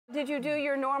Did you do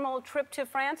your normal trip to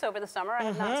France over the summer? I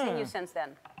have not seen you since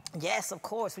then. Yes, of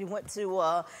course. We went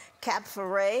to Cap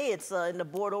Ferret. It's in the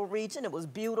Bordeaux region. It was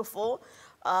beautiful.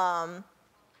 And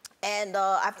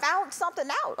I found something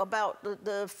out about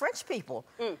the French people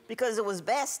because it was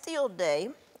Bastille Day.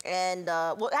 And,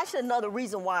 well, actually another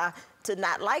reason why to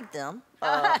not like them,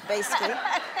 basically.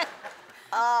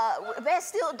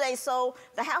 Bastille Day, so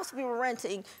the house we were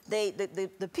renting,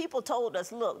 the people told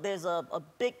us, look, there's a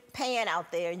big pan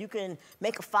out there, and you can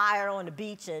make a fire on the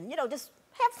beach and, you know, just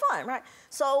have fun, right?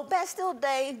 So Bastille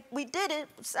Day, we did it.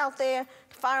 It's out there,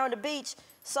 fire on the beach.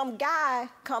 Some guy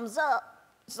comes up,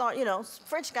 you know,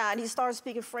 French guy, and he started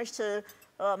speaking French to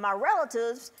my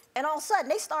relatives, and all of a sudden,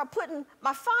 they start putting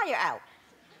my fire out.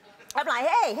 I'm like,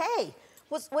 hey,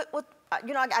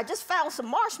 you know, I just found some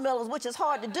marshmallows, which is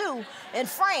hard to do in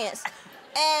France.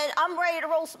 And I'm ready to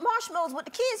roast marshmallows with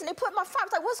the kids, and they put my fire. I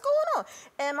was like, what's going on?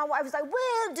 And my wife was like,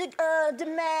 well, the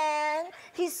man,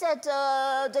 he said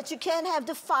that you can't have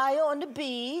the fire on the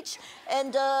beach,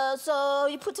 and so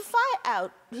you put the fire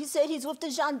out. He said he's with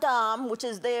the gendarme, which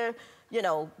is their, you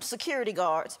know, security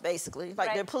guards, basically,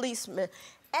 like their policemen.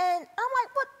 And I'm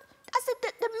like, what? I said,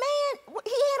 the man,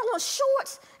 he had on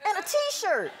shorts and a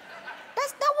T-shirt.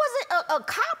 That wasn't a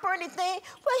cop or anything.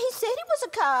 Well, he said he was a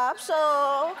cop, so...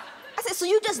 I said, so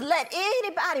you just let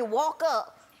anybody walk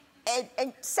up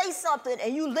and say something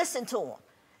and you listen to them?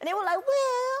 And they were like,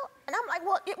 well... And I'm like,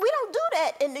 well, we don't do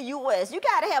that in the U.S. You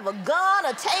gotta have a gun,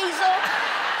 a taser,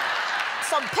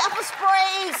 some pepper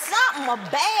spray, something, a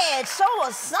badge, show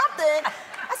us something.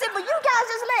 I said, but you guys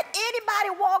just let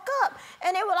anybody walk up.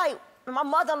 And they were like, my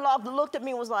mother-in-law looked at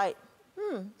me and was like,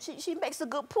 she makes a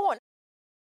good point.